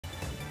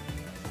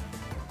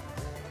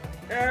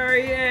There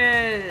he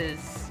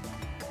is!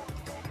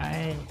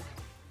 Hi.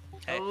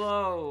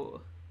 Hello.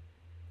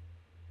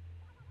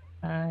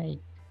 Hi.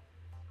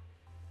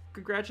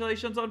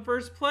 Congratulations on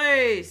first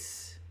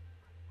place!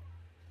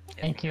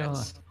 Thank you.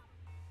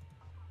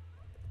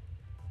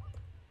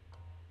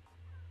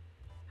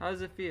 How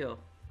does it feel?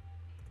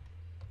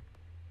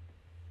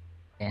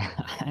 Yeah,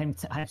 I'm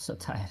so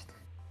tired.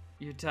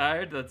 You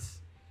tired?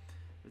 That's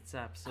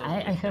absolutely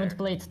I haven't fair.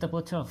 played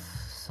Tableturf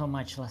so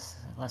much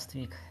last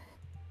week.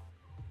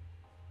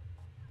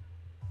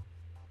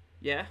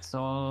 Yeah?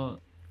 So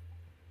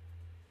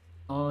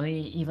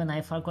even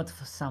I forgot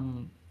for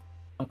some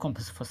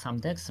compass for some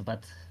decks,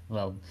 but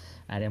well,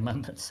 I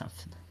remembered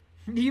something.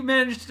 You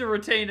managed to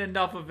retain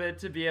enough of it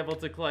to be able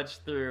to clutch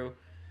through.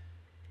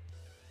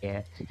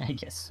 Yeah, I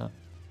guess so.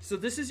 So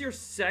this is your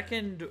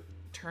second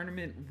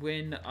tournament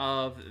win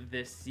of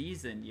this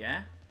season,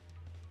 yeah?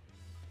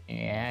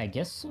 Yeah, I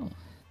guess so.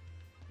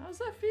 How's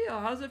that feel?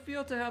 How's it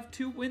feel to have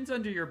 2 wins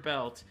under your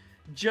belt,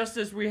 just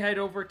as we head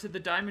over to the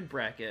diamond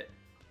bracket?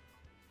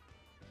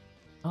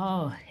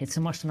 Oh, it's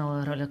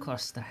emotional roller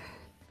coaster.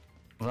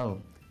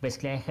 Well,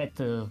 basically I had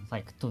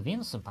like 2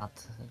 wins,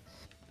 but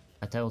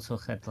I also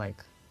had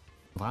like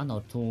 1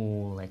 or 2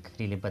 like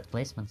really bad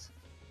placements.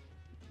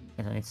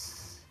 You know,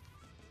 it's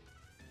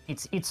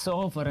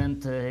over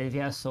and we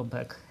are so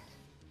back.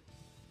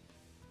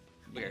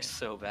 We are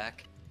so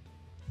back.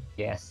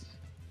 Yes.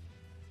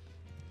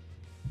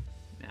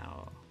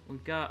 Now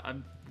we've got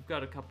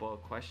a couple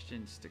of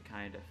questions to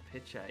kind of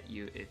pitch at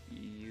you if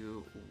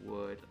you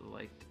would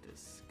like to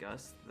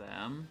discuss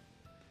them.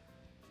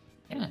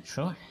 Yeah,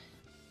 sure.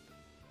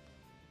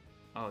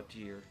 Oh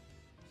dear.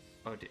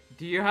 Oh,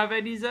 do you have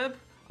any, Zeb?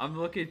 I'm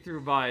looking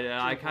through mine and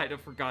I kind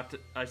of forgot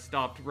I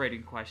stopped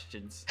writing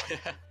questions.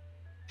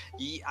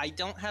 I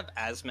don't have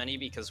as many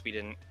because we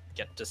didn't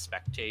get to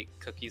spectate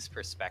Cookie's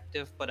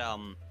perspective, but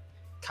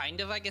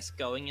kind of I guess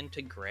going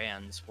into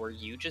Grands, were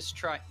you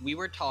just we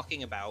were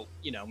talking about,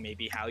 you know,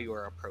 maybe how you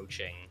were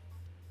approaching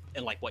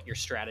and like what your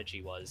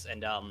strategy was,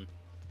 and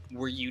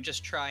were you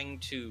just trying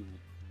to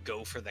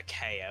go for the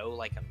KO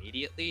like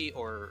immediately,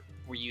 or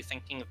were you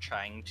thinking of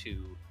trying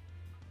to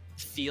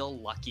feel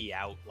lucky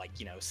out, like,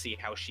 you know, see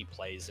how she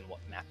plays and what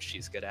maps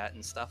she's good at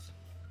and stuff?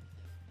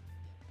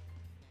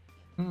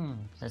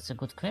 That's a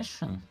good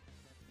question.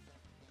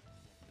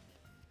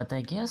 But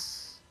I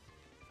guess...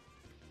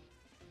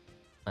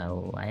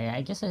 Well,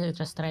 I guess I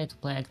just try to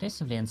play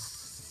aggressively and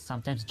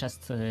sometimes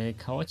just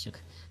chaotic.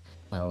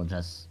 Well,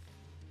 just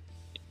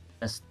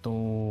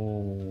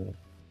to...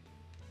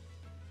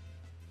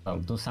 Well,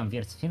 do some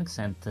weird things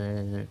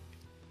and...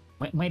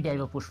 maybe I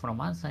will push from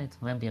one side,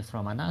 maybe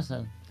from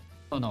another.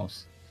 Who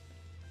knows?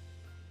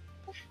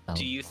 Well,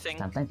 Do you think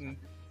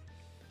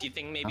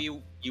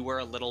maybe you were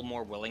a little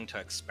more willing to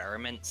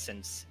experiment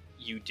since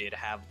you did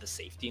have the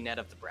safety net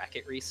of the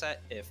bracket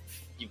reset if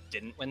you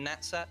didn't win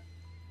that set?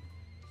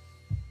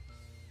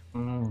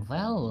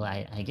 Well,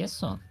 I guess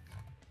so.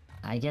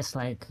 I guess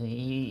like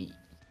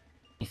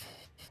if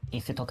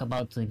you talk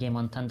about the game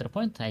on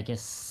Thunderpoint, I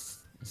guess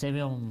they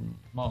were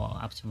more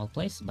optimal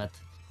place, but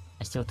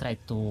I still tried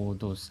to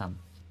do some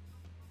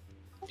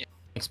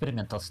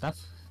experimental stuff.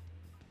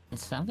 In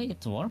some way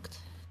it worked.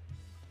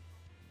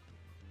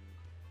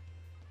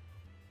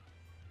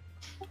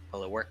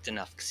 Well, it worked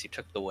enough because you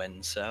took the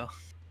win, so...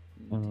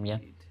 Yeah.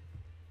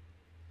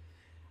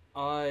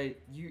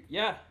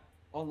 Yeah,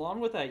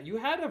 along with that, you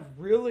had a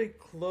really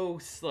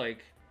close,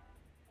 like,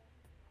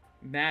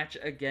 match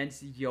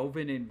against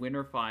Joven in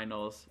winter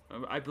finals.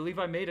 I believe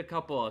I made a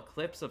couple of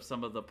clips of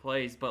some of the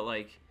plays, but,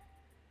 like...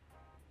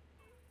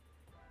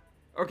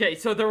 Okay,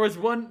 so there was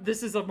one...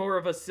 This is more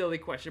of a silly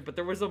question, but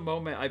there was a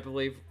moment, I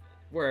believe,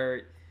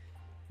 where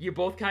you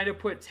both kind of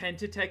put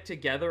Tentitech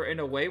together in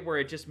a way where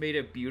it just made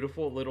a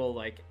beautiful little,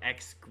 like,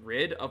 X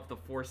grid of the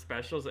 4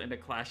 specials and a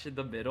clash in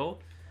the middle.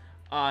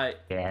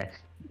 Yeah.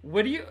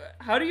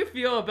 How do you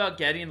feel about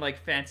getting, like,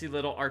 fancy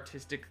little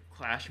artistic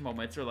clash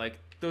moments, or, like,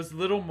 those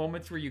little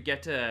moments where you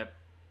get to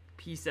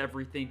piece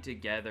everything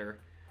together?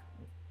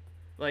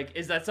 Like,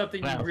 is that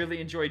something you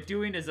really enjoy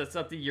doing? Is that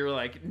something you're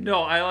like,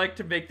 no, I like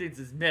to make things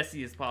as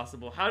messy as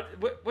possible?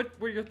 What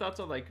were your thoughts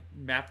on, like,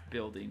 map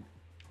building?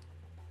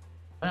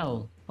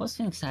 Well, those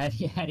things are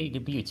really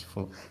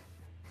beautiful.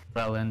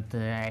 Well, and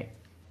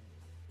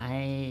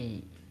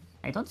I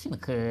don't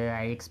think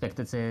I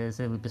expected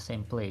there will be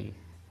same play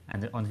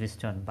on this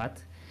turn,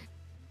 but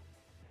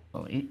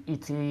well,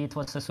 it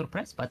was a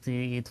surprise, but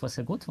it was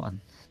a good one.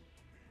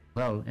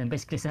 Well, and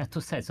basically there are 2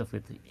 sides of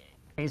it.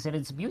 Either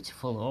it's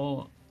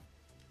beautiful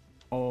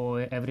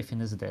or everything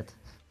is dead.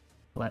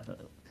 Like,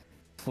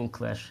 full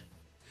clash.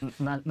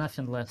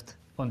 Nothing left,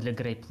 only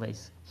great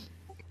plays.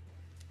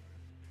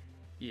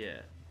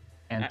 Yeah.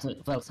 And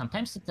well,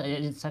 sometimes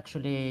it's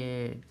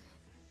actually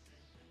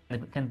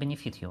it can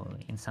benefit you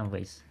in some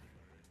ways.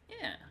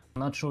 Yeah.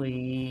 Not sure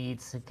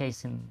it's the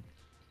case in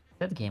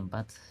that game,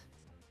 but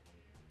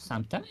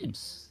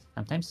sometimes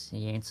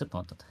yeah, it's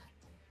important.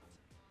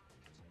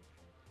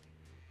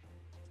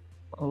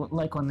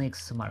 Like on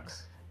X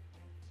marks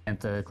and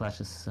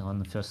clashes on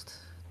the first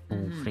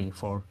 2, 3,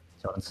 4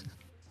 turns.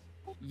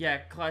 Yeah,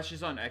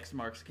 clashes on X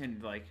marks can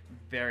like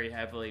very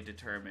heavily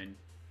determine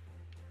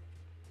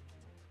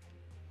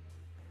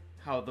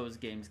how those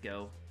games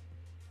go.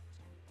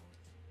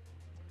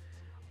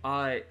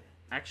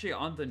 Actually,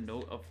 on the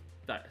note of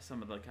that,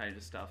 some of the kind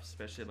of stuff,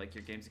 especially like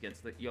your games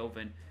against the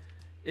Joven,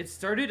 it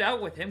started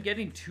out with him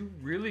getting 2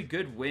 really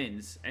good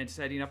wins and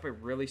setting up a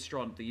really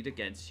strong lead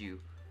against you.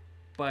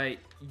 But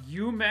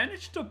you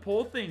managed to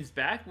pull things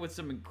back with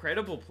some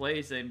incredible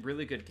plays and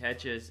really good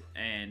catches,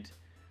 and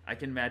I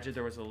can imagine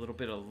there was a little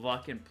bit of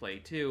luck in play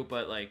too.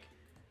 But like,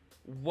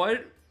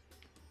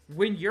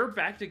 when you're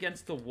backed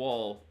against the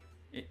wall,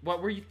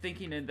 what were you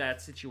thinking in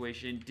that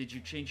situation? Did you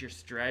change your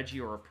strategy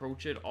or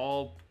approach at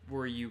all?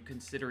 Were you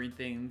considering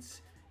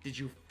things? Did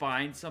you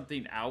find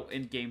something out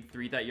in game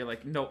 3 that you're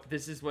like, nope,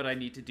 this is what I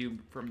need to do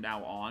from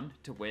now on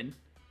to win?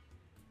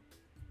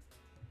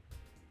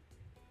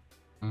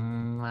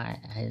 I'm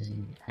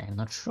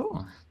not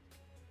sure.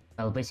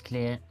 Well,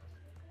 basically,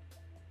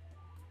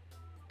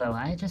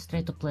 I just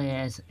try to play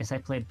as I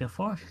played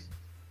before.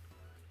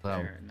 Well,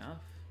 Fair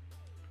enough.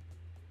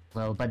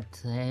 Well, but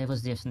I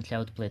was definitely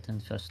outplayed in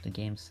the first 2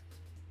 games.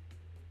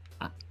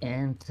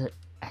 And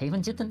I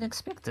even didn't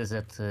expect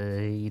that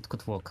it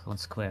could work on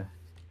Square.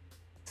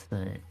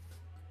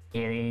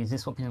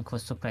 This opening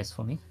was a surprise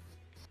for me.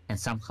 And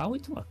somehow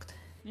it worked.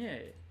 Yeah.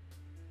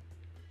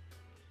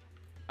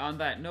 On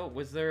that note,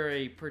 was there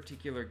a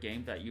particular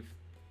game that you've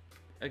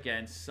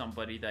against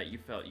somebody that you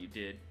felt you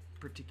did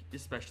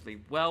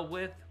especially well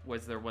with?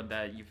 Was there one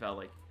that you felt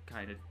like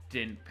kind of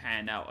didn't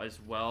pan out as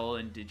well,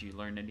 and did you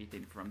learn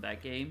anything from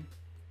that game?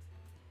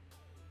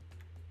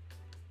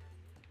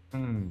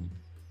 I'm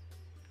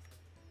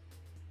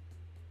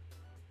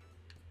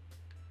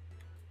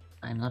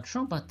not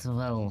sure, but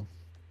well,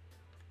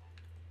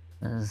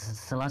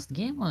 the last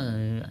game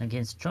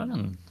against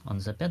Jordan on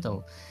the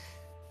pedal,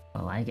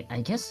 well, I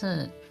guess,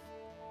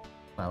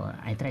 well,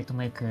 I tried to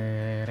make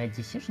right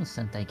decisions,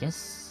 and I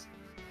guess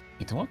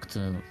it worked.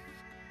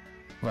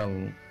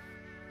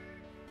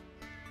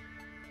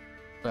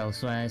 Well,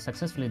 so I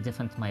successfully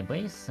defend my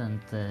base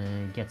and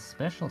get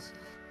specials,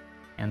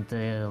 and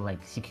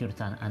like secured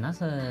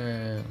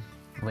another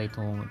way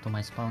to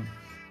my spawn.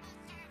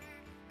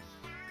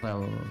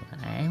 Well,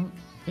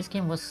 this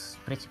game was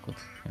pretty good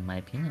in my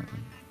opinion.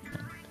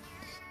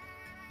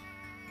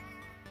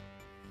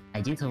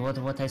 I did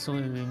what I saw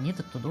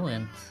needed to do,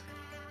 and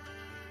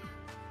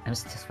I'm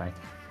satisfied.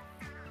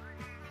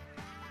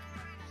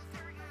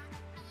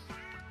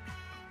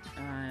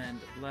 And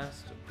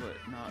last but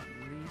not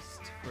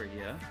least for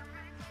you,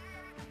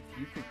 if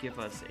you could give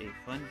us a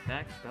fun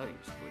fact about your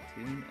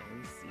Splatoon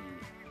OC.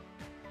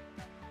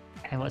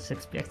 I was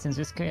expecting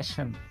this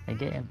question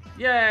again.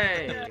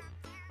 Yay!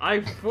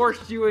 I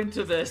forced you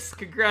into this.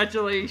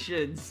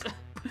 Congratulations.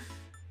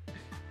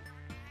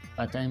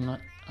 But I'm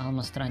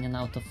almost running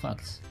out of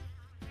facts.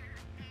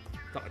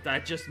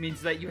 That just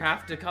means that you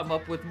have to come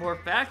up with more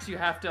facts. You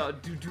have to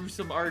do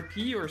some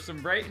RP or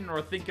some writing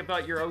or think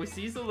about your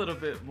OCs a little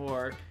bit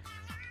more.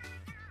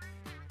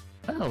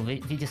 Well, we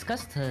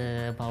discussed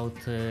about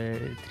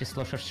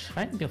Trislosher's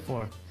Shrine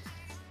before.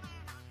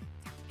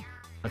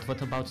 But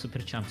what about Super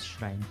Champs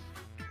Shrine?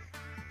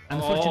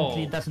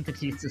 Unfortunately, it doesn't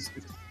exist.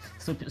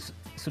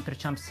 Super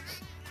Champs,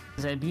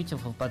 they're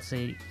beautiful, but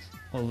they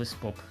always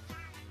pop.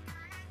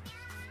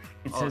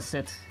 It's a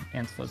sad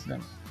end for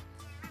them.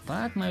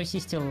 But my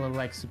OC still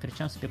likes Super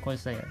Champs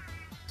because they are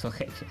so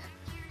happy.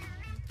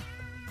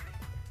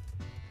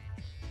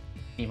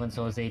 Even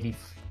though they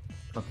live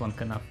not long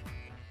enough.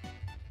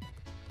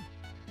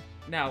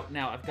 Now,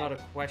 I've got a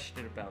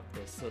question about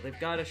this. So they've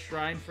got a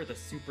shrine for the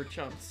Super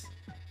Chumps,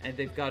 and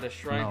they've got a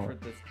shrine for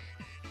the...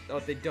 Oh,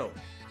 they don't.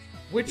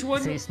 Which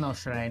one? There is no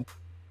shrine.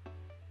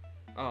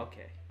 Oh,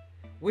 okay.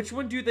 Which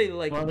one do they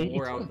like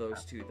more out of will...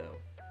 those two, though?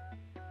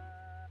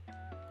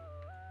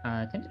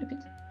 Can you repeat?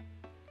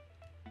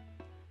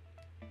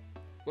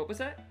 What was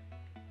that?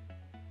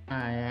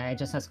 I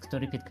just asked to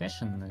repeat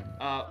question.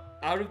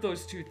 Out of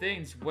those two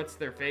things, what's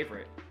their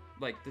favorite?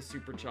 Like the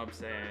Super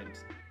Chumps and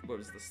what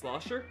was the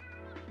Slosher?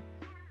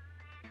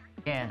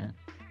 Yeah.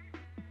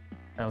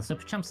 Well,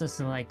 Super Champs is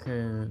like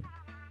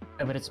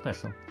favorite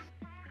special.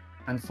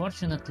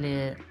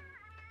 Unfortunately,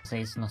 there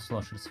is no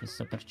Sloshers with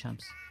Super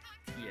Champs.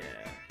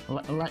 Yeah.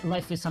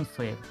 Life is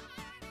unfair. It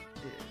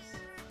is.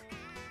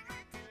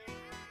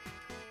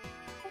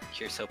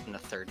 Here's hoping the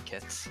third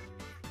kits.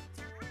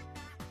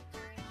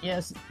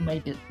 Yes,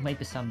 maybe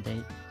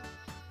someday.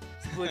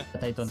 But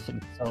I don't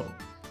think so.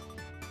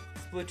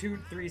 Splatoon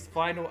 3's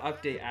final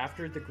update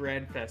after the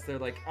Grand Fest, they're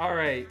like,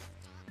 alright,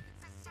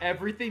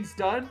 everything's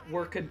done,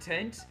 we're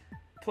content,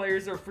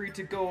 players are free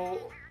to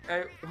go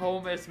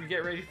home as we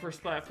get ready for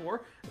Splat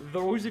 4.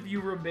 Those of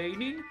you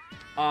remaining,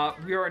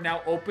 we are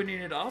now opening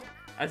it up.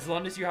 As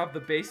long as you have the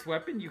base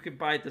weapon, you can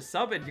buy the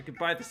sub and you can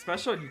buy the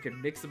special and you can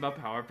mix them up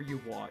however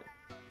you want.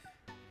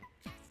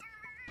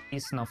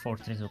 It's no for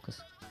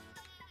Trizukas.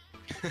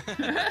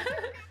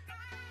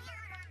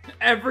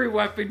 Every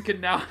weapon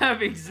can now have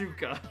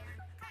Izuka.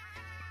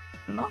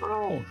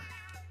 No!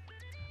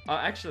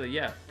 Actually,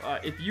 yeah.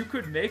 If you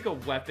could make a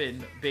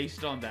weapon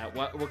based on that,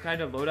 what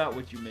kind of loadout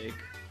would you make?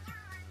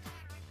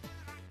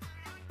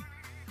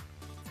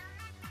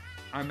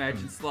 I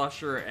imagine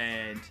Slosher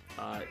and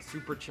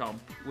Super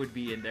Chump would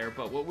be in there,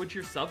 but what would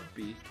your sub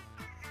be?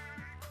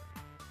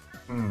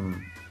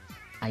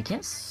 I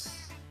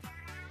guess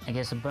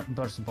a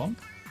burst bomb.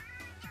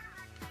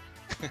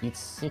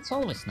 It's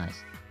always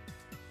nice.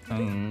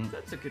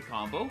 That's a good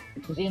combo.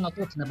 We're not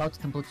talking about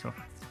Tableturf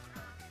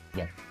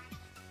yet.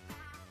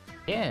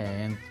 Yeah,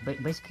 and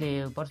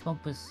basically burst bomb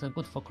is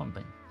good for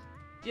combat.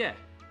 Yeah.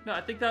 No, I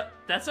think that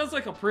sounds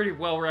like a pretty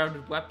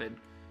well-rounded weapon.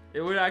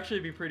 It would actually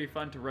be pretty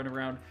fun to run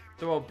around,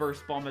 throw a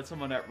burst bomb at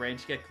someone at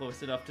range, get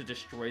close enough to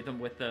destroy them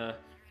with the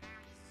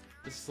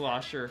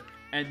slosher,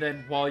 and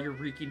then while you're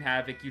wreaking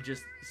havoc, you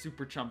just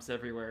super chumps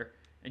everywhere,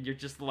 and you're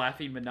just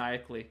laughing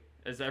maniacally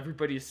as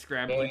everybody is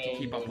scrambling to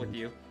keep up with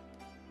you.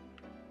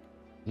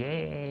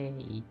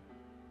 Yay!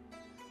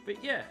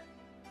 But yeah,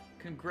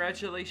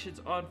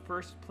 congratulations on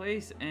first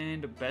place,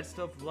 and best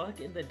of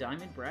luck in the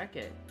diamond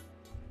bracket.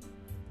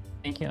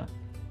 Thank you.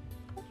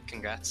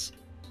 Congrats.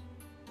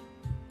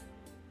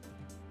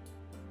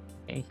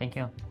 Hey, thank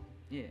you.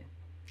 Yeah.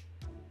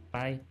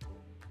 Bye.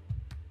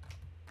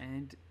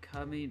 And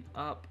coming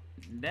up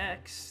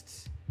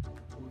next,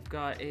 we've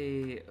got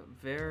a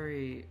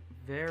very,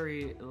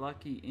 very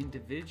lucky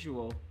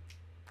individual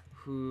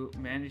who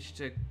managed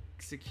to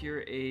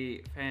secure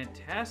a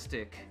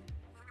fantastic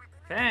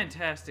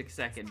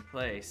second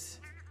place.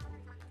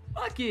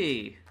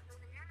 Lucky!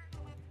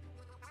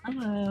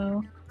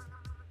 Hello.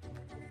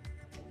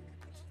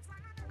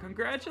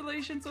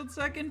 Congratulations on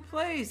second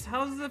place.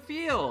 How does it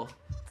feel?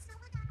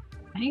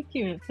 Thank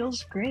you. It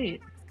feels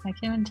great. I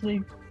came into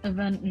the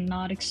event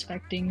not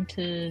expecting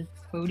to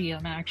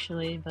podium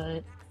actually,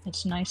 but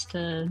it's nice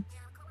to,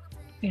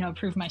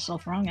 prove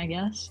myself wrong, I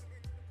guess.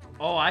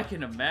 Oh, I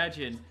can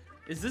imagine.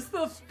 Is this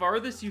the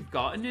farthest you've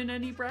gotten in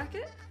any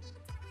bracket?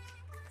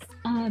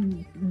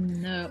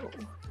 No.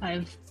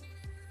 I've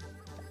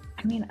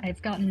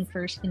gotten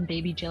first in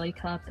Baby Jelly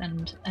Cup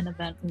and an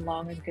event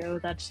long ago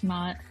that's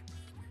not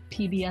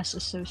PBS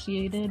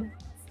associated.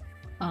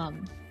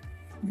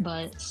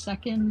 But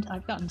second,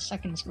 I've gotten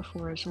seconds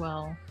before as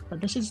well, but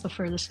this is the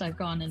furthest I've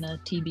gone in a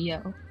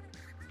TBO.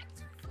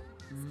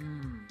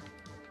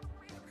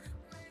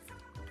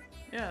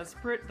 Yeah,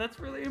 that's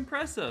really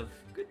impressive.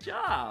 Good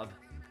job.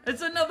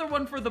 It's another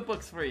one for the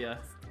books for you.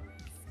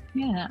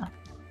 Yeah.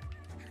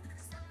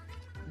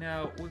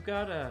 Now, we've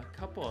got a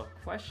couple of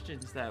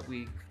questions that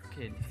we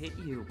can hit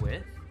you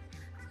with.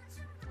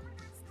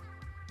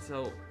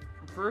 So,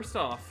 first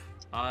off,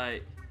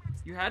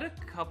 you had a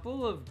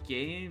couple of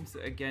games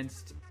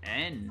against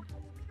N.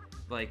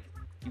 Like,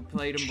 you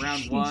played him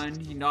round one,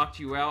 he knocked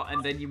you out,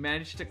 and then you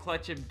managed to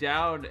clutch him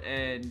down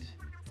and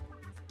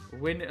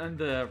win on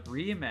the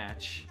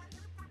rematch.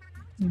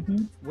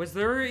 Was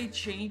there a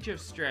change of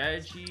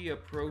strategy,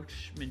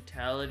 approach,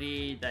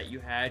 mentality that you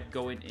had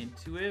going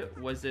into it?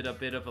 Was it a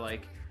bit of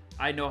like,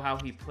 I know how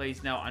he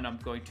plays now, and I'm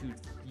going to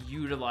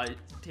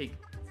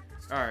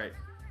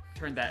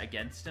turn that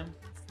against him?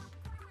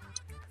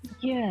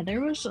 Yeah,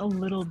 there was a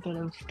little bit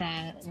of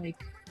that.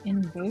 Like,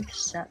 in both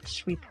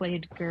sets, we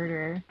played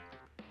Girder,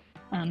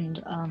 and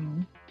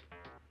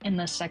in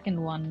the second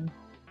one,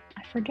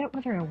 I forget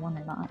whether I won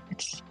or not.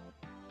 It's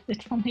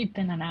only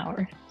been an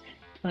hour,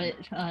 but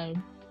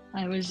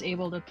I was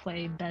able to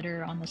play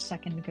better on the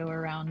second go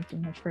around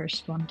than the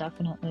first one,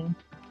 definitely.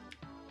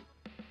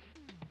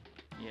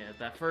 Yeah,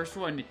 that first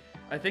one,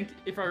 I think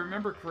if I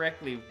remember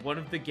correctly, one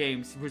of the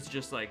games was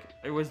just like,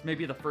 it was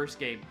maybe the first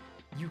game.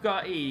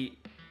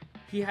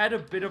 He had a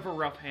bit of a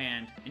rough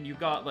hand, and you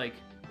got like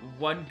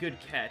one good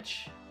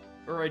catch,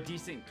 or a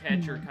decent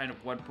catch, or kind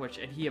of one push,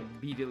 and he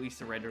immediately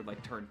surrendered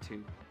like turn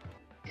 2.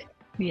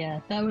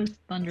 Yeah, that was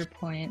Thunder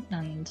Point,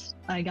 and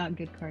I got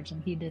good cards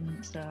and he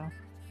didn't, so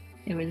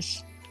it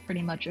was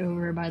pretty much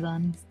over by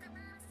then.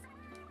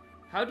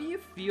 How do you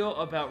feel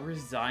about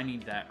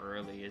resigning that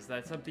early? Is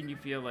that something you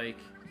feel like...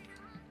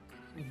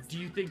 Do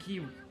you think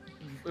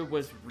it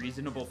was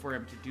reasonable for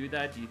him to do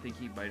that? Do you think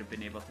he might have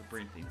been able to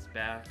bring things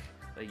back?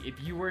 Like,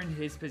 if you were in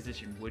his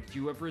position, would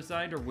you have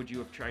resigned, or would you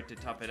have tried to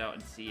tough it out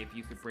and see if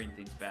you could bring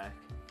things back?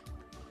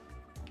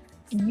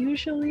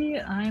 Usually,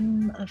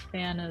 I'm a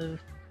fan of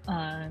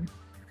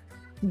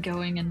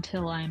going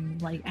until I'm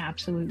like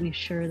absolutely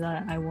sure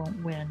that I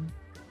won't win.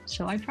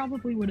 So I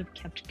probably would have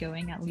kept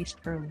going at least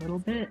for a little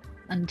bit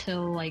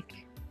until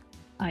like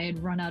I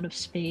had run out of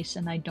space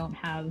and I don't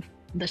have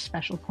the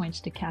special points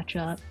to catch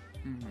up.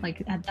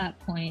 Like at that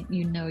point,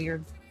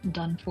 you're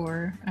done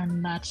for,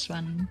 and that's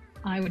when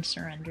I would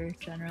surrender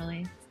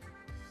generally.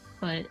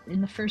 But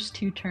in the first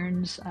 2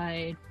 turns,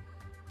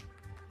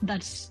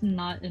 that's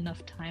not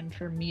enough time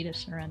for me to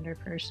surrender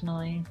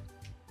personally.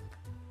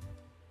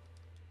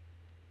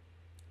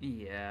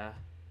 Yeah.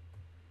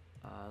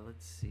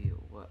 Let's see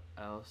what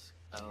else.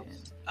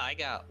 I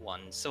got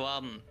one.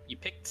 So you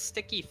picked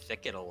Sticky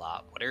Thicket a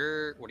lot. What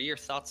are your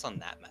thoughts on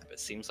that map? It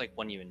seems like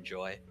one you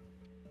enjoy.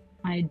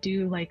 I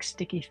do like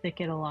Sticky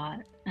Thicket a lot,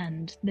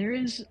 and there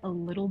is a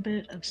little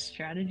bit of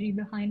strategy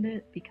behind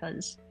it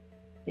because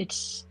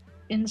it's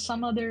in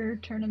some other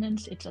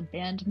tournaments it's a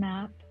banned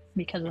map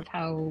because of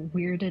how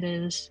weird it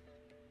is,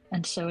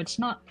 and so it's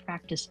not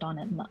practiced on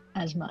it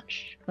as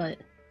much. But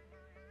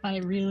I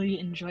really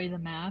enjoy the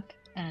map,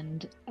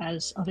 and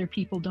as other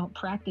people don't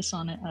practice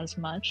on it as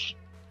much,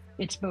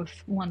 it's both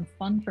one,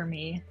 fun for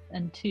me,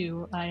 and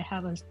two, I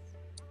have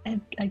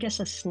I guess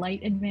a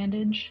slight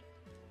advantage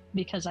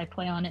because I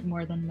play on it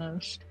more than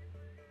most.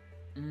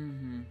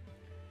 Mm-hmm.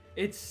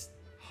 It's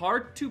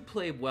hard to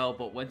play well,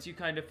 but once you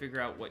kind of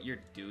figure out what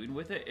you're doing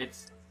with it,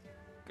 it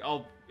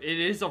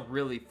is a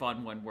really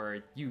fun one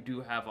where you do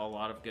have a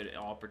lot of good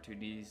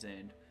opportunities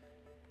and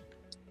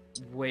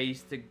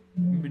ways to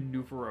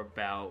maneuver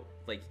about.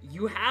 Like,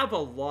 you have a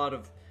lot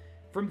of,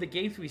 from the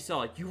games we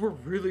saw, you were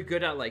really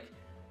good at like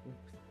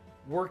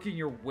working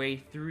your way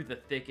through the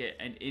thicket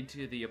and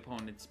into the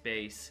opponent's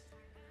base,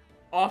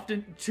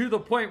 often to the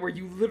point where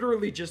you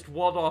literally just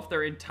walled off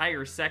their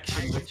entire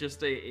section with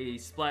just a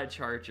splat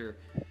charger.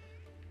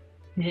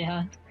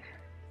 Yeah,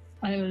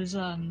 I was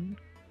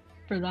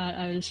for that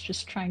I was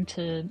just trying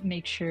to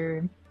make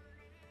sure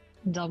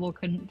Double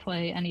couldn't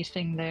play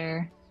anything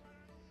there.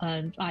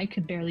 I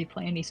could barely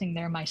play anything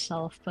there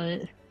myself,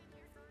 but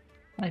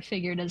I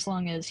figured as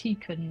long as he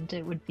couldn't,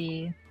 it would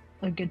be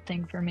a good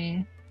thing for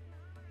me.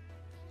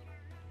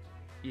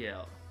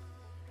 Yeah.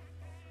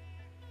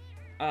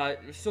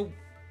 So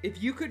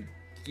if you could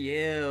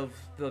give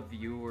the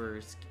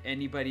viewers,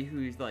 anybody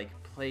who's like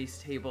plays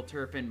table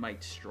turf and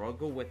might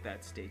struggle with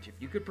that stage, if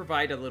you could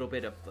provide a little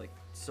bit of like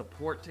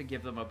support to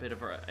give them a bit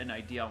of an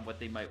idea on what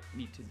they might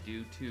need to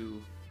do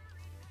to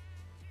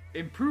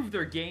improve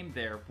their game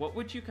there, what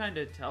would you kind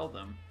of tell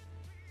them?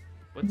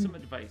 What's some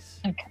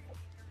advice? Okay.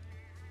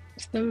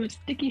 So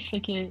Sticky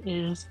Thicket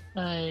is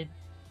a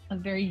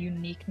very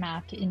unique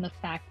map in the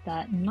fact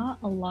that not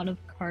a lot of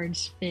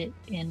cards fit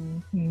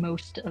in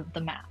most of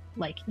the map.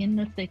 Like in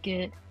the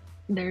thicket,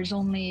 there's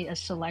only a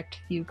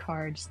select few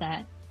cards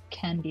that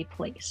can be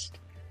placed.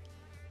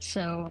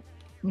 So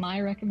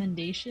my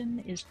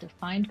recommendation is to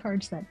find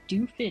cards that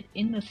do fit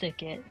in the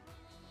thicket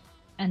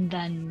and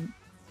then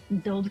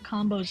build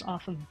combos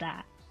off of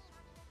that.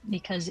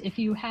 Because if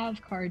you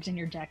have cards in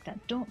your deck that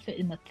don't fit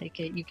in the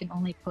thicket, you can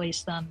only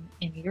place them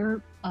in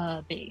your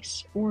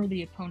base or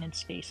the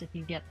opponent's base if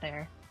you get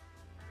there.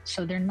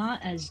 So they're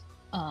not as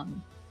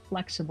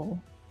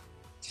flexible.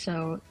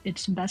 So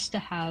it's best to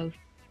have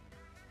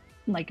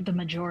like the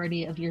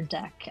majority of your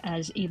deck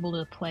as able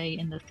to play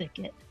in the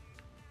thicket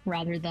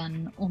rather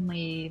than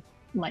only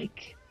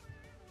like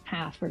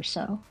half or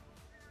so.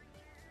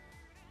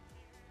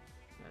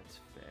 That's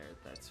fair.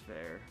 That's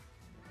fair.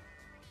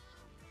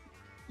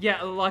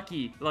 Yeah,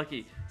 Lucky.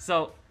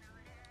 So,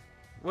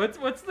 what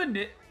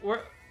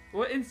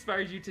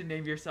inspired you to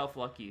name yourself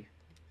Lucky?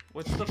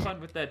 What's the fun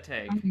with that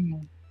tag?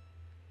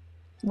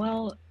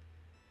 Well,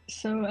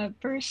 so at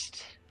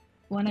first,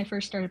 when I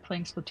first started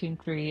playing Splatoon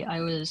 3,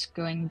 I was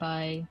going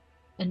by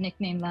a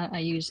nickname that I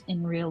use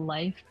in real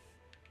life,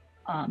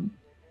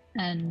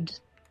 and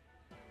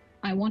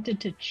I wanted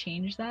to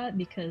change that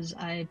because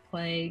I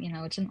play,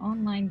 it's an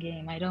online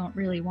game. I don't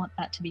really want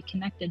that to be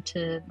connected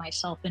to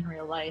myself in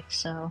real life,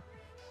 so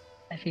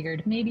I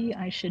figured maybe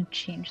I should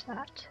change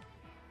that.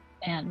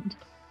 And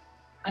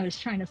I was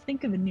trying to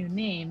think of a new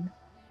name,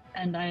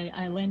 and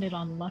I landed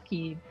on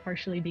Lucky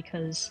partially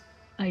because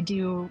I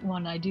do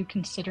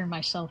consider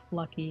myself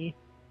lucky.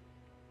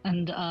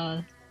 And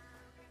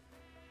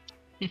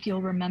if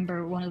you'll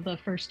remember, one of the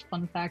first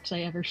fun facts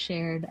I ever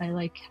shared, I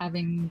like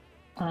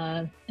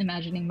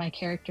imagining my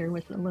character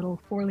with a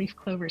little 4-leaf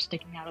clover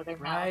sticking out of their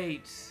mouth.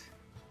 Right.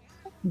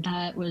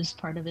 That was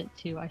part of it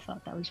too. I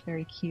thought that was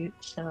very cute,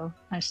 so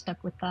I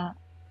stuck with that.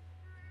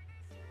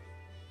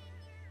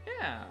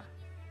 Yeah.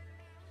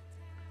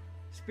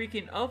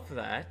 Speaking of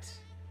that,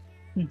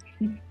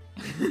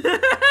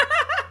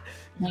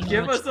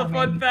 give us a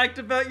fun fact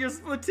about your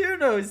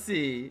Splatoon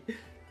OC.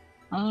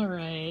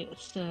 Alright,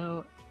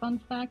 so fun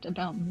fact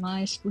about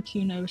my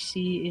Splatoon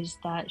OC is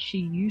that she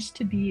used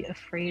to be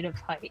afraid of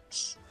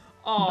heights.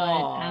 Aww.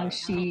 But as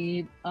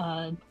she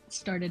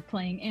started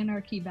playing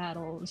Anarchy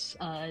battles,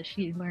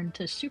 she learned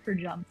to super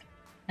jump,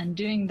 and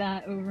doing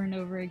that over and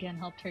over again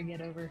helped her get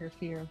over her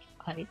fear of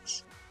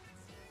heights.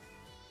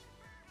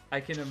 I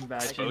can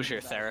imagine.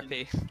 Exposure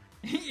therapy.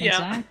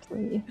 Yeah.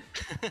 Exactly.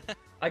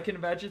 I can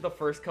imagine the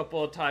first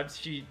couple of times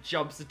she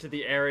jumps into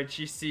the air and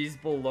she sees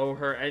below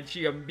her and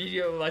she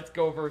immediately lets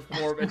go of her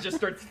form and just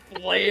starts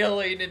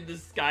flailing in the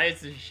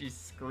skies as she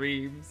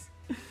screams.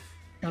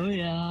 Oh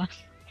yeah.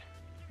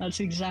 That's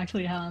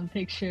exactly how I'm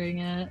picturing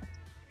it.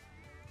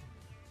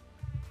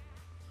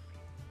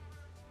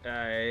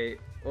 Alright,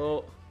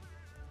 well,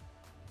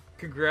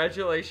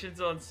 congratulations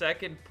on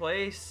second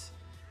place.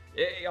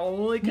 It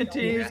only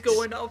continues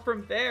going up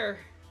from there.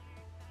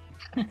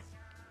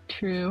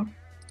 True.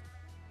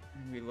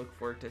 And we look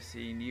forward to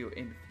seeing you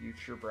in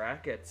future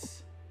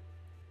brackets.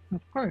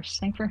 Of course.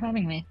 Thanks for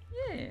having me.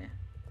 Yeah.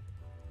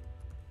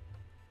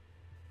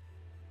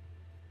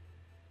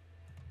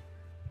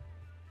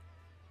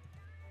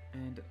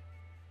 And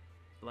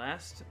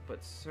last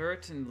but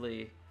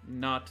certainly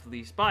not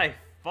least, by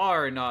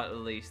far not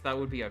least, that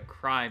would be a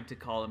crime to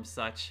call him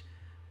such,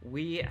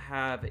 we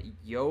have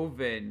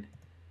Joven.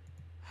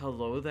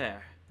 Hello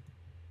there.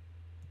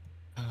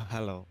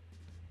 Hello.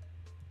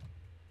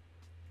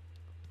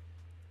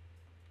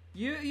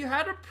 You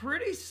had a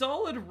pretty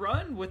solid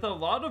run with a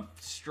lot of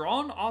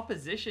strong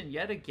opposition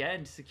yet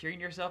again,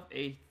 securing yourself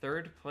a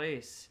 3rd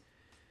place.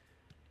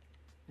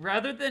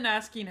 Rather than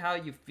asking how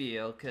you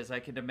feel, because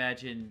I can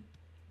imagine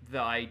the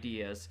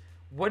ideas,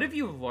 what have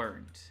you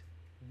learned?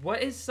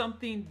 What is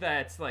something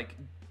that's like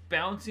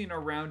bouncing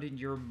around in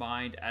your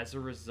mind as a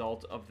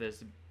result of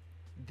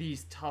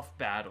these tough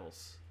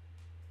battles?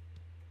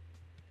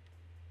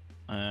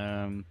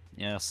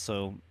 Yeah,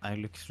 so I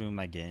look through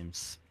my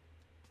games.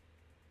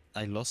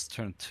 I lost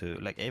turn 2.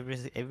 Like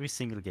every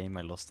single game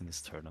I lost in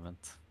this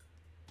tournament,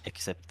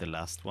 except the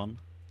last one.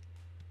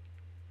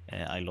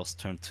 I lost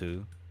turn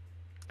 2.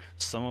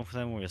 Some of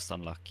them were just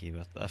unlucky,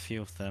 but a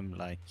few of them,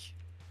 like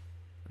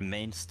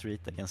Main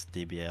Street against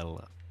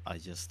DBL,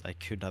 I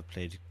could have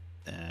played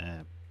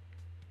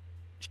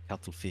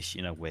Cuttlefish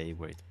in a way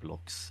where it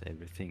blocks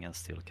everything and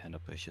still kind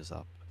of pushes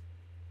up.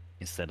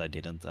 Instead I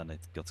didn't, and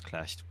it got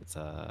clashed with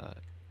a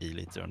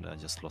E-liter and I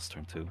just lost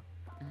turn 2.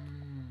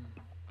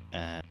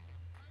 And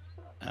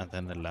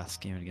then the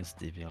last game against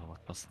DBL,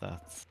 what was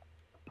that?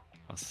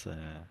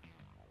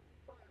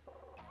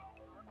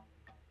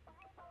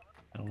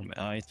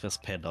 It was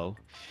Pedal.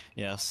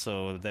 Yeah,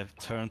 so the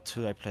turn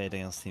 2 I played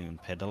against him in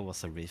Pedal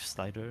was a Reef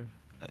Slider.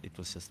 It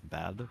was just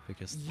bad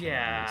because...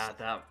 Yeah,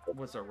 that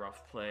was a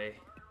rough play.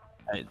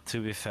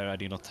 To be fair, I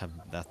did not have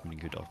that many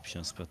good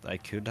options, but I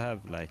could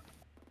have like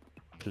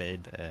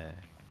played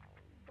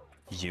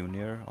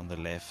Junior on the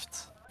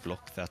left,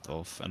 block that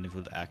off, and it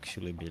would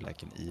actually be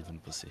like an even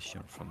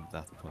position from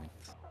that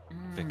point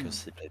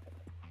because he played.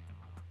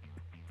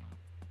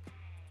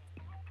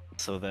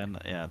 So then,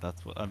 yeah,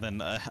 and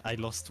then I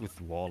lost with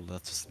Wall.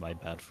 That's just my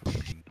bad for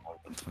winning more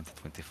than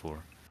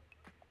 2024.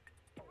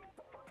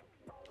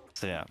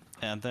 So yeah,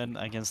 and then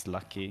against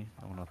Lucky,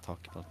 I want to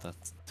talk about that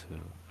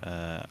too.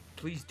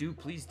 Please do,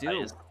 please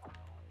do.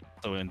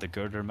 So in the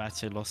girder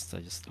match I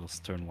just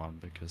lost turn 1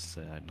 because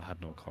I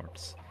had no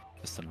cards.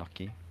 Just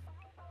unlucky.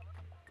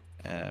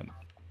 And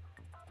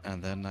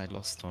then I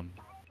lost on...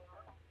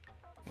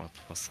 What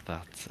was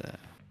that?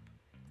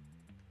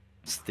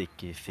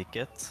 Sticky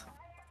Thicket.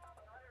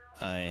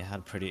 I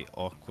had pretty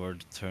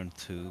awkward turn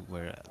 2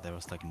 where there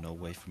was like no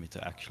way for me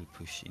to actually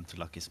push into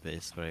Lucky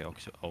Space, where I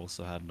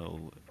also had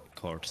no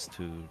cards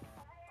to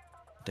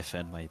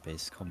defend my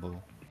base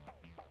combo.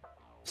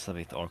 It's a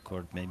bit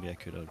awkward. Maybe I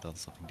could have done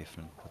something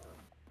different, but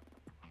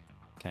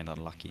kind of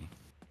unlucky.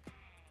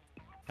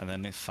 And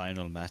then the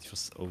final match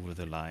was over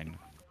the line.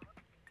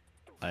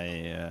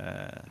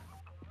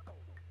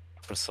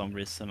 For some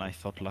reason I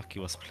thought Lucky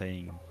was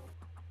playing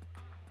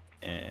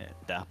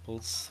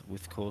Dapples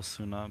with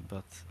Kozuna,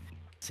 but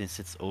since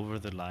it's over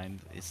the line,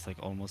 it's like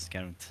almost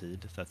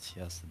guaranteed that she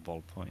has the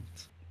ball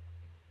point.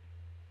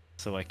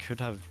 So I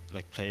could have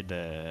like played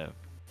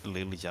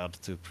Lil Yad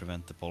to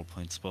prevent the ball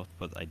point spot,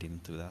 but I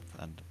didn't do that,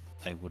 and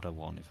I would have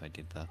won if I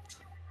did that.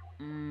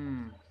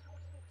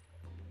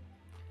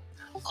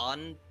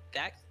 On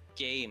that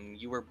game,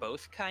 you were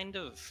both kind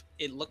of...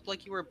 It looked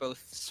like you were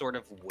both sort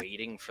of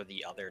waiting for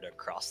the other to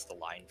cross the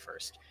line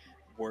first.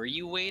 Were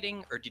you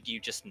waiting, or did you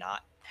just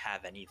not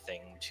have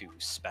anything to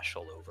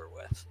special over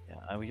with?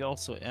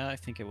 Yeah, I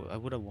think I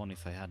would have won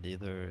if I had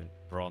either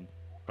Broad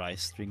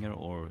Price Stringer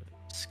or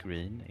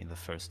Screen in the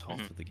first half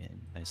of the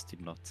game. I just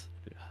did not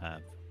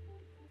have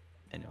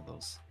any of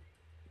those.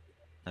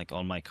 Like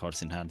all my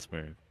cards in hand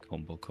were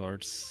combo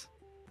cards.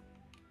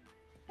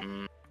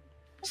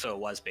 So it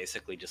was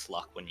basically just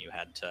luck when you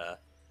had to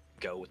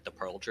go with the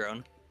Pearl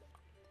Drone?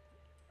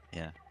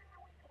 Yeah.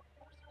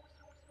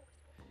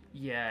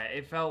 Yeah,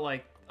 it felt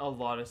like a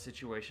lot of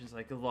situations.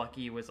 Like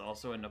Lucky was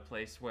also in a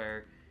place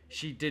where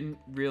she didn't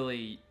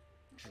really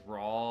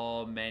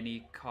draw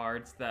many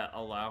cards that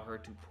allow her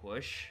to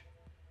push.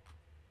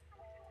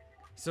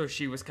 So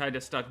she was kind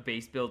of stuck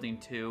base building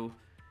too,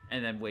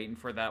 and then waiting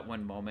for that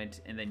one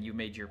moment, and then you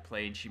made your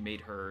play and she made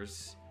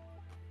hers.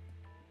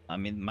 I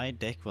mean, my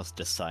deck was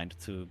designed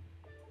to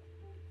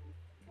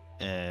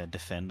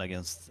defend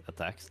against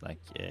attacks. Like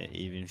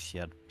even if she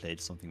had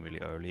played something really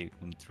early, it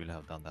wouldn't really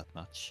have done that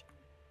much.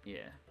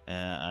 Yeah.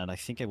 And I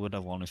think I would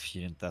have won if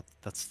she didn't.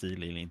 That steal,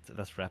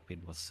 that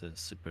rapid was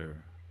super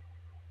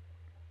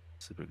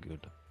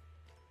good.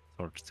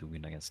 Hard to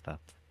win against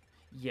that.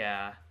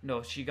 Yeah.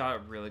 No, she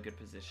got really good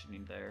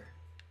positioning there.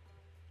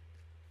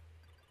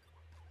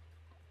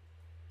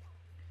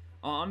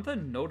 On the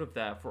note of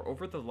that, for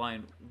over the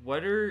line,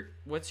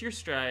 what's your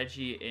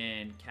strategy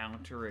in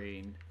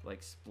countering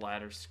like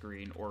splatter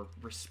screen, or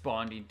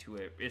responding to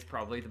it is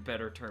probably the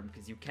better term,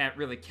 because you can't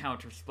really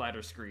counter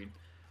splatter screen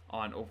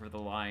on over the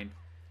line.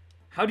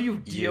 How do you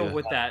deal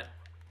with that?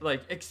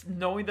 Like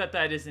knowing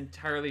that is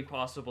entirely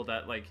possible,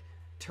 that like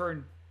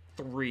turn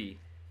 3,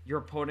 your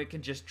opponent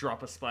can just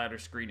drop a splatter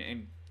screen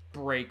and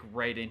break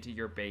right into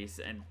your base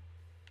and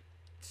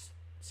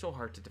so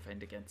hard to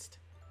defend against.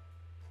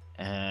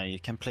 You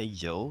can play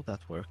Yo,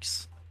 that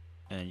works.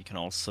 You can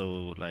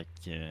also like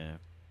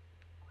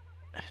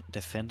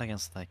defend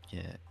against like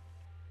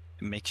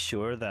make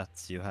sure that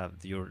you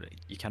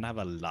can have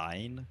a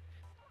line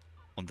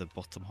on the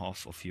bottom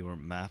half of your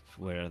map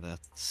where that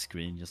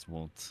screen just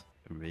won't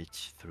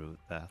reach through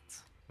that.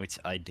 Which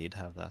I did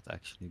have that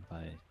actually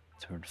by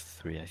turn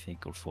 3, I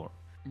think, or 4.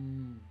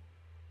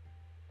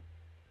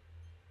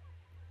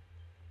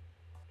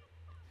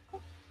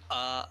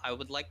 I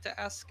would like to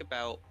ask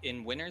about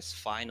in winners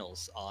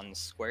finals on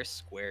Square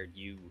Squared.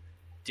 You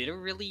did a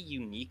really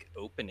unique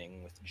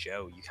opening with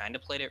Joe. You kind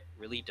of played it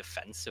really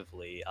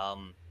defensively.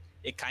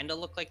 It kind of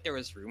looked like there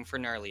was room for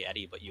Gnarly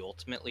Eddie, but you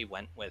ultimately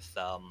went with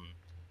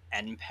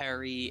N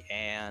Parry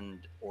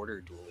and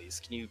Order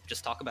Dualies. Can you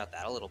just talk about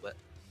that a little bit?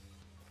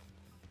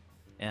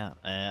 Yeah,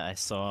 I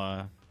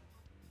saw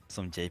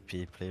some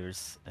JP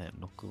players,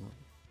 Noko,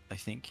 I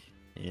think,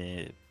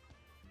 a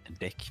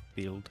deck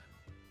build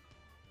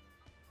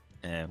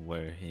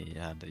where he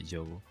had a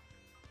Yo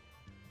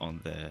on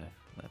the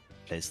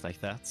place like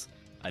that.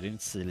 I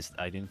didn't see this.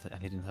 I didn't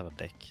have a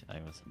deck.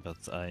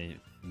 But I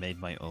made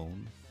my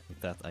own with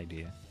that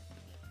idea.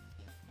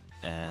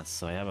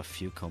 So I have a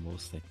few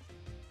combos like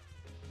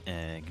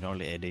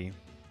Gnarly Eddie,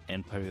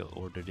 Empire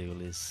Order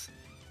Duelist,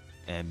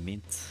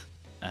 Mint,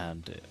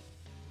 and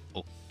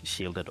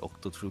Shielded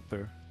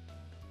Octotrooper.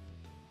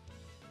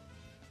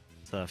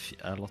 So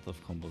a lot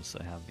of combos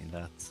I have in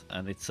that,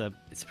 and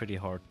it's pretty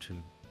hard to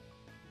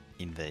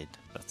invade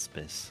that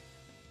space.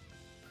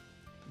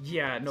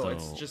 Yeah, no, So-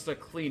 it's just a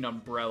clean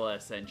umbrella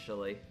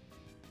essentially.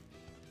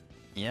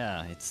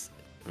 Yeah, it's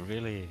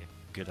really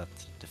good at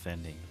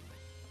defending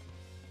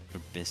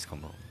your base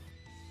combo.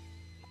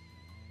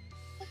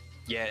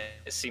 Yeah,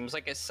 it seems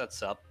like it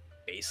sets up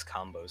base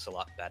combos a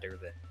lot better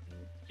than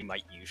you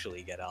might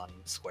usually get on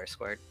Square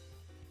Squared.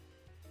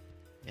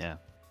 Yeah.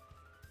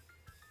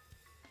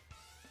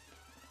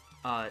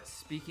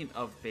 Speaking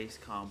of base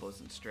combos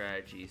and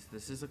strategies,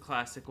 this is a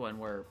classic one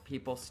where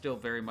people still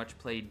very much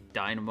play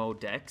Dynamo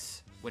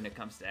decks when it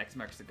comes to X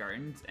Marks the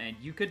Gardens, and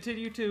you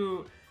continue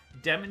to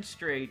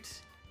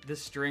demonstrate the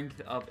strength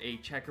of a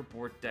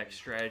checkerboard deck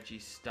strategy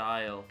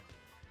style.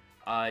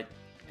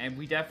 And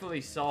we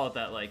definitely saw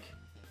that, like,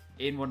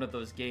 in one of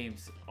those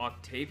games,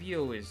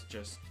 Octavio is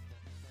just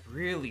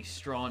really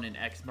strong in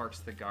X Marks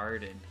the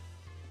Garden.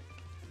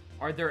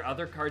 Are there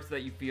other cards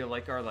that you feel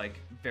like are, like,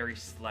 very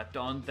slept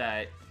on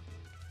that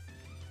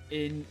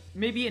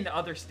maybe in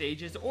other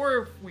stages,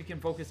 or if we can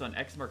focus on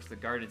X Marks the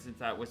Garden since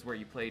that was where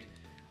you played,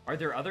 are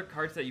there other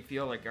cards that you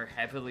feel like are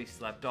heavily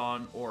slept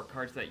on, or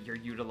cards that you're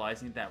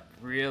utilizing that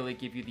really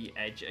give you the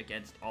edge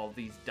against all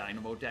these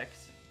Dynamo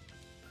decks?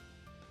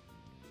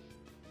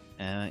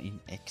 In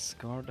X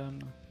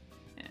Garden,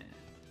 Yeah.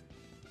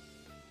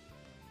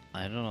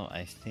 I don't know.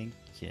 I think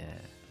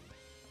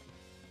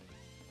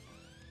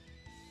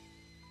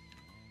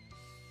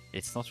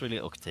it's not really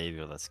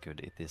Octavio that's good.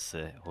 It is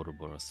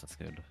Ouroboros that's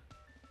good.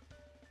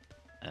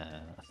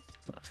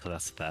 So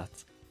that's that.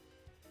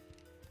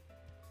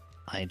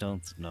 I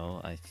don't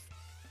know.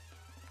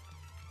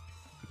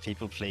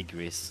 People play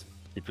Gris,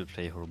 people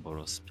play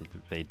Ouroboros, people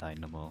play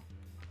Dynamo,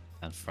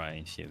 and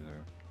Frying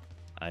Shiver.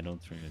 I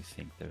don't really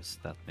think there's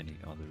that many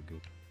other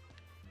good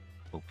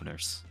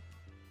openers.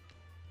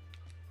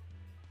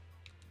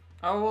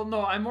 Oh, well,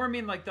 no, I more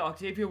mean like the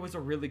Octavio was a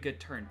really good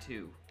turn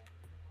too.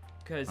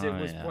 Because it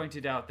Oh, was yeah.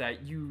 pointed out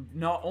that you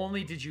not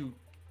only did you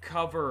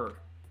cover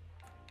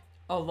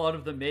a lot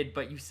of the mid,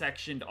 but you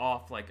sectioned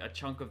off like a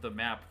chunk of the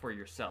map for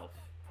yourself.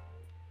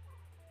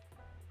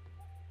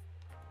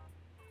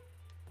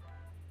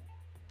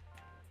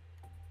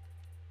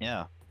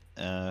 Yeah.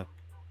 Well,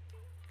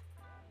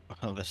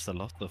 there's a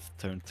lot of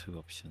turn 2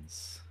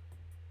 options.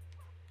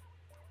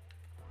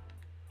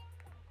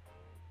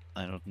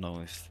 I don't know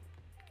if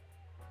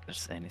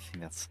there's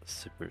anything that's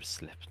super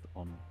slept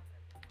on.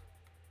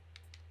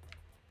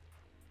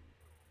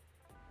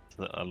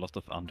 A lot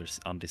of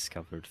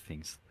undiscovered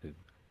things too.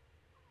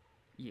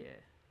 Yeah.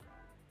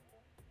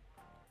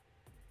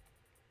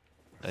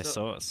 I So-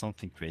 saw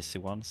something crazy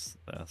once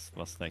that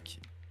was like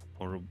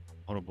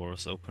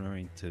Ouroboros opener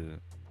into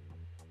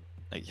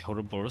like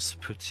Ouroboros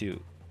puts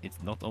you. It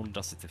not only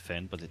does it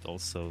defend, but it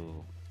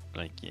also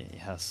like it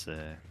has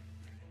that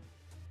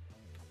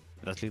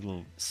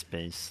little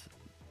space,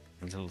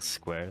 a little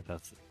square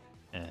that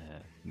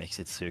makes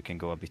it so you can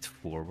go a bit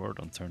forward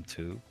on turn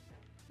 2.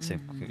 So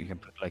you can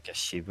put like a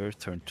shiver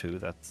turn 2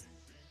 that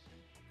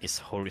is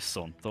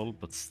horizontal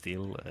but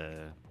still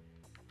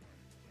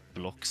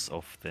blocks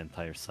off the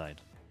entire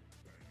side.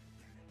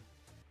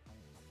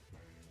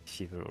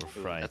 Shiver or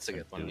Fry. that's a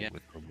turn good one, 2 yeah.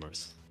 With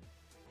Ouroboros.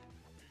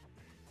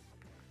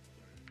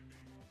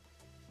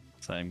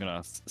 So I'm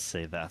gonna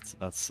say that's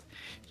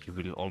you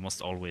will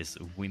almost always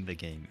win the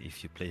game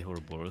if you play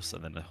Ouroboros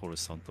and then a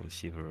horizontal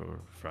Shiver or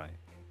Fry.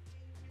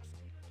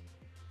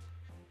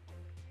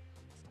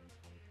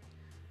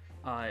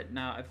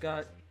 Now I've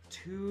got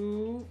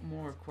 2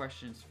 more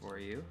questions for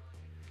you.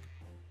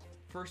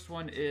 First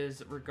one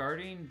is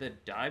regarding the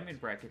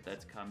diamond bracket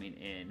that's coming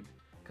in.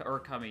 are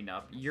coming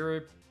up.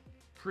 You're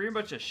pretty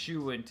much a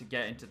shoo-in to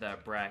get into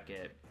that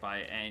bracket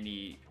by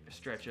any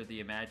stretch of the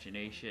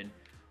imagination.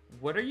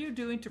 What are you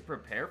doing to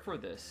prepare for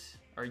this?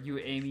 Are you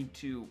aiming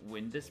to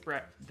win this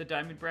the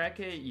diamond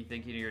bracket? You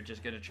thinking you're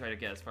just going to try to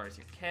get as far as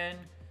you can?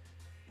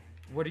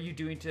 What are you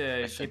doing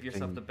to give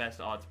yourself the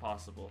best odds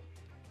possible?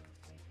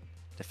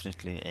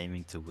 Definitely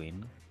aiming to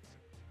win.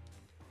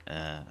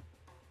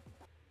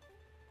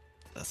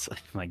 That's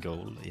my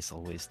goal, is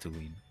always to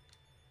win.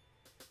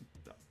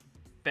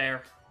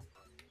 Fair.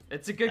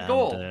 It's a good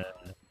goal.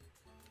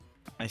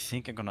 I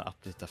think I'm gonna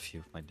update a few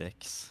of my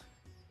decks,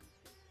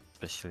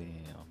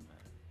 especially on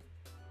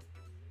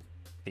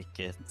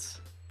Picket,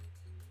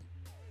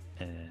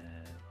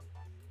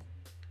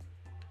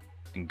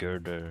 and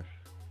Girder.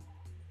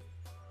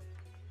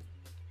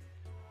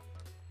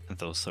 And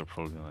those are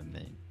probably my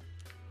main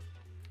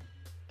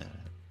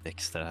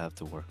decks that I have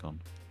to work on.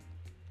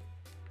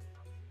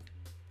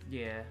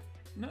 Yeah.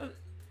 No,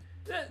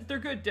 they're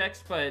good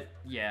decks, but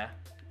yeah.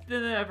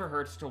 Then it never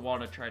hurts to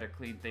want to try to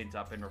clean things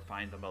up and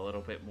refine them a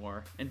little bit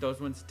more. And those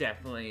ones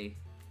definitely...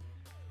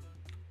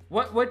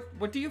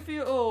 What do you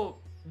feel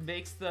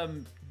makes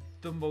them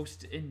the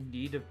most in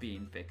need of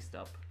being fixed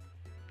up?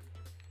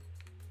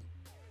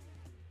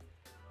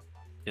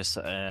 Just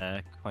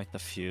quite a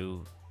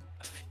few,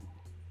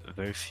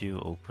 very few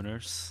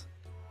openers,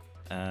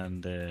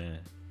 and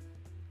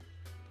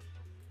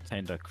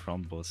kinda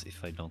crumbles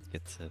if I don't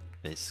get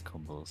base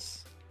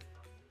combos.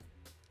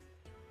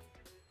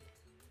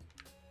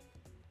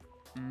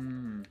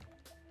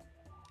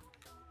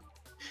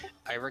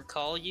 I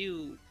recall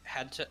you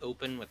had to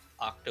open with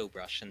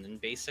Octobrush and then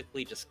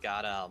basically just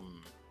got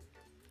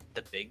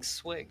the big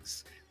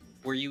swigs.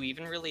 Were you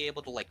even really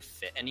able to like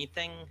fit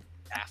anything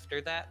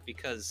after that?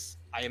 Because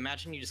I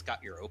imagine you just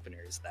got your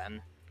openers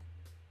then.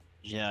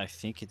 Yeah, I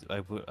think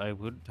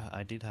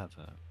I did have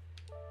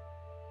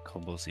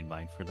combos in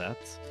mind for that.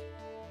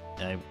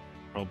 I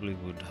probably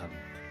would have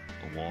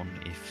won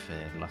if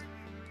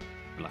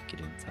Lucky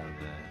didn't have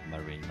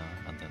Marina,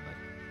 and then I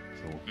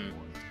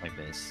won my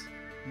base.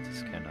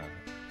 It's kind of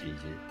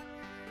GG.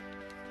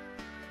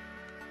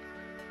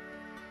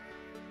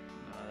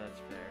 No, that's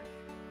fair.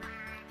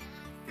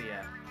 But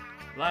yeah.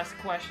 Last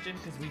question,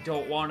 because we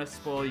don't want to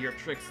spoil your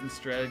tricks and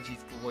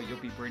strategies for what you'll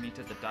be bringing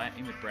to the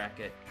diamond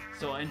bracket.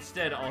 So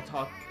instead,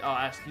 I'll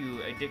ask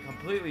you a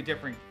completely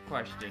different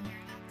question.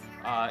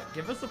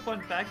 Give us a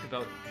fun fact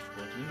about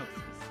Splatoon.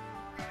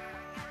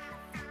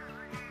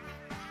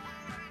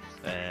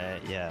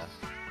 Yeah.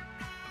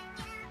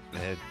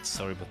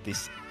 Sorry, but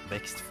this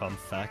next fun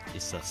fact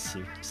is a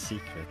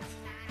secret.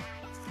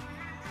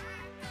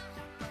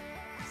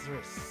 Is there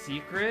a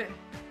secret?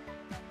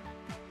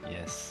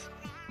 Yes.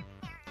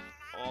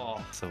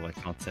 Oh. So I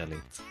can't tell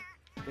it.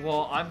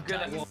 Well, I'm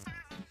gonna...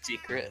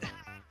 Secret.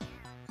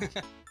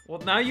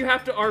 Well, now you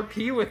have to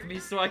RP with me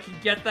so I can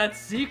get that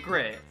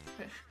secret.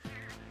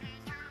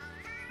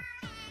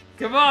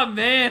 Come on,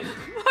 man.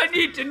 I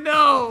need to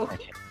know.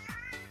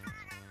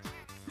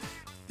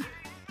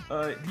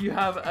 Do you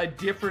have a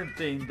different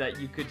thing that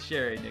you could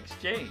share in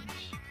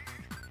exchange?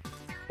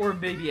 Or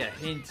maybe a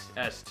hint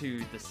as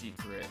to the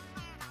secret?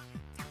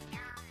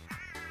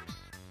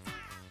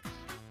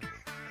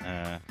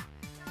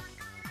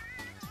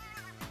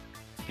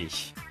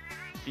 Fish.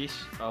 Fish?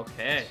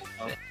 Okay.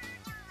 Oh.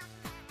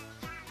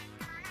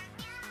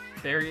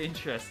 Very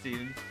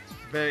interesting.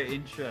 Very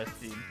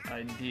interesting.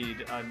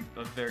 Indeed, I'm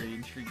very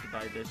intrigued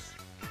by this.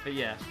 But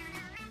yeah,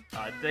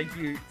 thank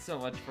you so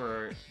much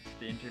for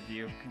the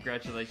interview.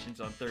 Congratulations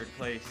on 3rd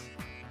place.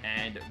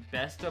 And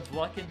best of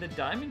luck in the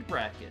diamond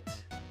bracket.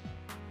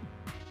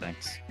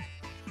 Thanks.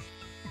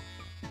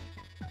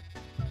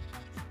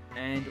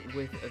 And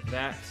with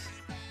that,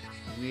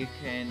 we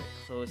can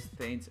close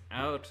things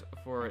out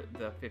for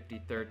the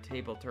 53rd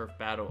Tableturf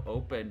Battle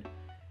Open.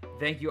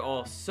 Thank you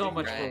all so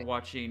much for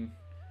watching.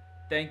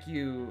 Thank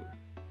you,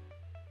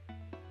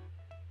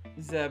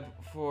 Zeb,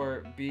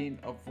 for being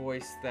a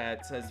voice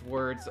that says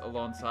words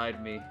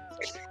alongside me.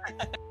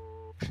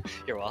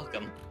 You're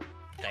welcome.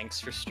 Thanks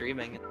for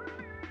streaming.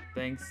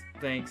 Thanks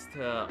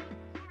to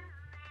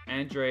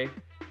Andra.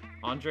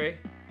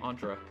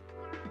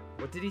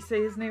 What did he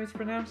say his name is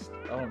pronounced?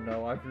 Oh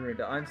no, I've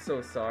ruined it. I'm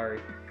so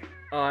sorry.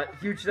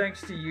 Huge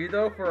thanks to you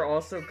though for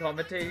also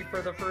commentating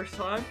for the first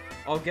time.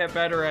 I'll get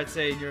better at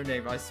saying your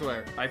name, I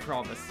swear. I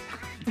promise.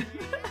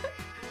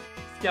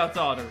 Scout's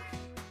honor.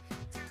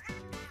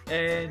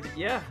 And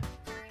yeah,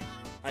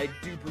 I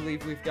do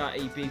believe we've got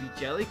a Baby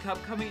Jelly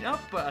Cup coming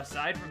up, but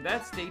aside from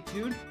that, stay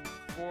tuned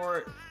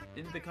for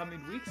in the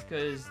coming weeks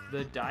because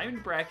the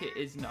diamond bracket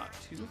is not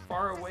too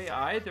far away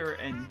either,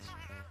 and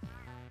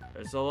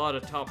there's a lot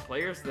of top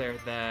players there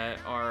that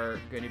are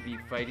going to be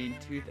fighting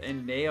tooth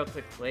and nail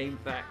to claim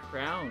that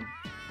crown.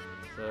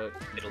 So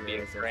it'll be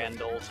a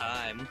grand old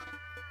time.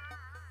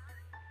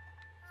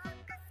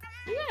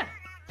 Yeah,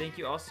 thank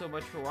you all so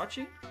much for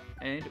watching,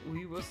 and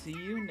we will see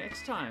you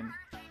next time.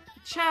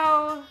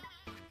 Ciao!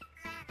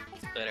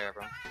 Later,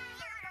 everyone.